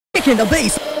kicking the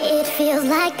bass. It feels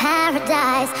like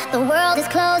paradise, the world is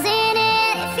closing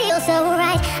in, it feels so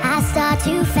right. I start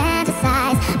to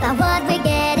fantasize about what we're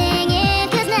getting in,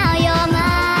 'cause now you're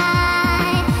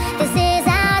mine, this is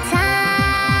our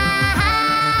time.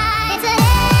 It's an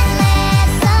endless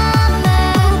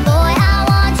summer, boy I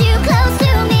want you close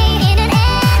to me. In an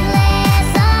endless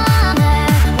summer,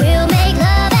 we'll make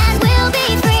love and we'll be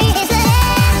free. It's an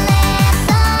endless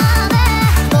summer,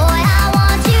 boy I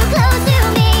want you close to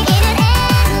me. In an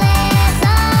endless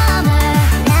summer,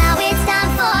 now it's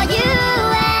time for you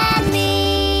and me.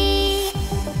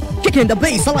 Kicking the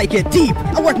bass, I like it deep.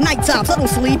 I work night times, I don't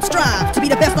sleep. Strive to be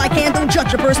the best I can. Don't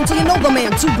judge a person till you know the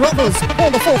man. Two brothers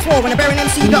on the fourth floor when a baron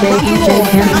MC got round the floor.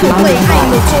 I don't play, I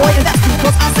ain't no toy, and that's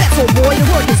because I said so, boy. The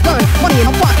work is done, money in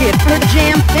my pocket. I heard the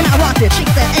jam, and I rocked it.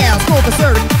 Shake that ass, go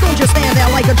berserk. Don't just stand there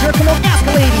like a jerk. Come on, ask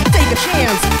a lady, take a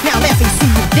chance. Now let me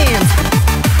see you dance.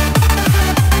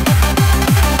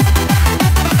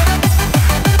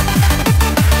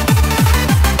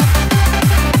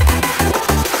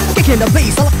 Kicking the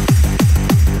bass, I like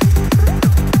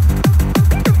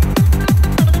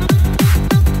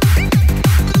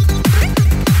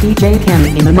DJ Cam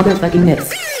in the motherfucking mix.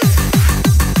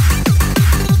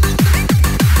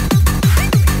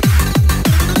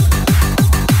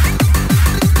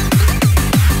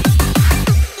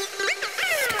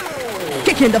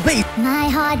 kicking the bass. My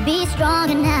heart beats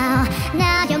stronger now.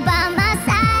 Now you're by my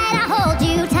side, I hold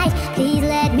you tight. Please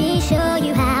let me show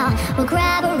you how. We'll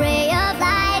grab a ray of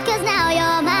light, 'cause now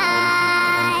you're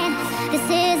mine. This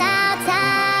is our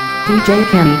time. DJ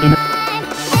Kenny in the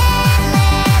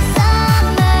Endless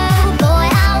summer, boy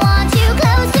I want you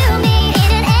close to me.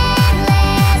 In an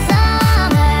endless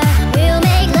summer, we'll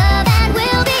make love and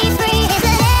we'll be free. It's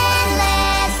an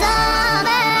endless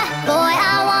summer, boy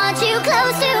I want you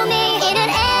close to me. In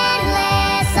an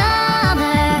endless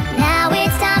summer, now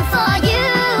it's time for you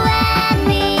and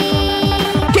me.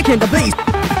 Kicking the bass.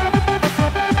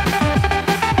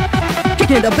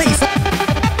 Kicking the bass.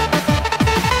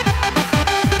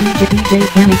 DJ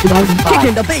Kenny 2005.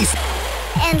 Kicking the bass.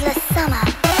 Endless summer.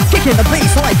 Kicking the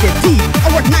bass, I like it deep. I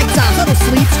work night times, I don't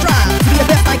sleep. Strive to be the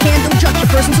best I can. Don't judge a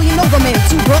person till you know the man.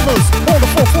 Two brothers on the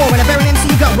fourth floor and a baron MC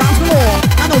got rhymes galore.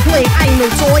 I don't play, I ain't no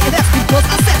toy, and that's because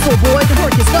I said so, boy. The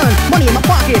work is done, money in my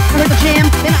pocket. I heard the jam,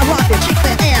 then I rocked it. Shake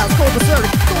that ass.